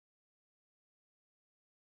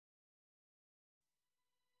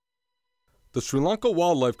The Sri Lanka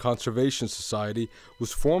Wildlife Conservation Society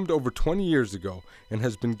was formed over 20 years ago and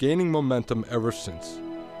has been gaining momentum ever since.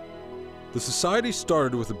 The society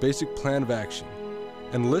started with a basic plan of action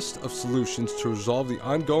and list of solutions to resolve the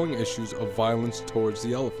ongoing issues of violence towards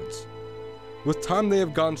the elephants. With time, they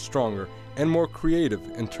have gotten stronger and more creative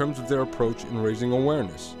in terms of their approach in raising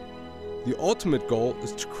awareness. The ultimate goal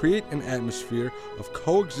is to create an atmosphere of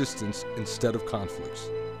coexistence instead of conflicts.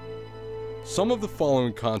 Some of the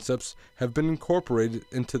following concepts have been incorporated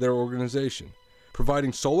into their organization: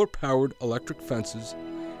 providing solar-powered electric fences,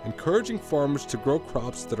 encouraging farmers to grow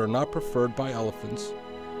crops that are not preferred by elephants,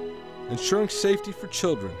 ensuring safety for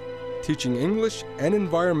children, teaching English and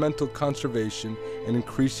environmental conservation, and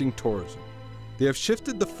increasing tourism. They have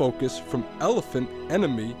shifted the focus from elephant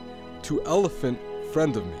enemy to elephant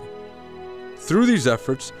friend of me. Through these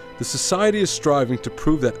efforts, the society is striving to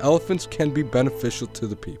prove that elephants can be beneficial to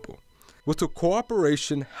the people. With the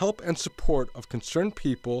cooperation, help, and support of concerned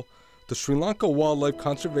people, the Sri Lanka Wildlife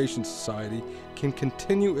Conservation Society can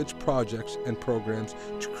continue its projects and programs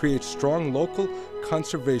to create strong local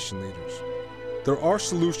conservation leaders. There are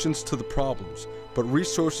solutions to the problems, but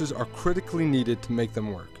resources are critically needed to make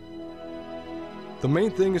them work. The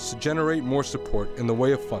main thing is to generate more support in the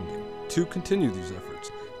way of funding to continue these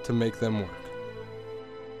efforts to make them work.